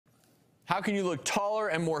How can you look taller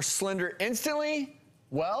and more slender instantly?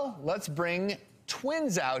 Well, let's bring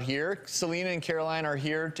twins out here. Selena and Caroline are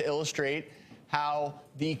here to illustrate how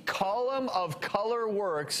the column of color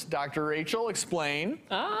works. Dr. Rachel, explain.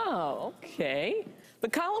 Oh, okay. The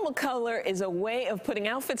column of color is a way of putting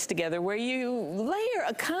outfits together where you layer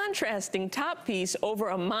a contrasting top piece over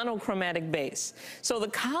a monochromatic base. So the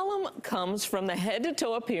column comes from the head to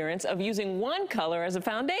toe appearance of using one color as a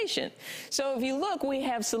foundation. So if you look, we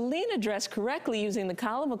have Selena dressed correctly using the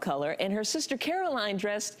column of color and her sister Caroline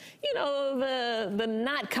dressed, you know, the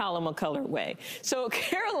not column of color way. So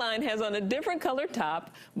Caroline has on a different color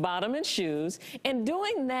top, bottom, and shoes, and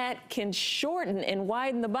doing that can shorten and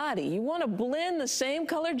widen the body. You want to blend the same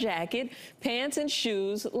color jacket, pants, and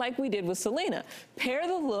shoes like we did with Selena. Pair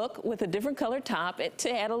the look with a different color top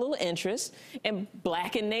to add a little interest, and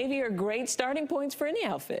black and navy are great starting points for any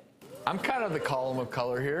outfit. I'm kind of the column of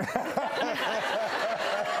color here.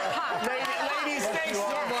 Ladies, thanks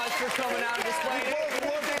so much for coming out and displaying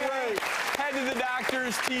it. Head to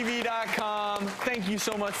thedoctorstv.com. Thank you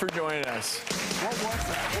so much for joining us. What was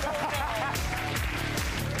that?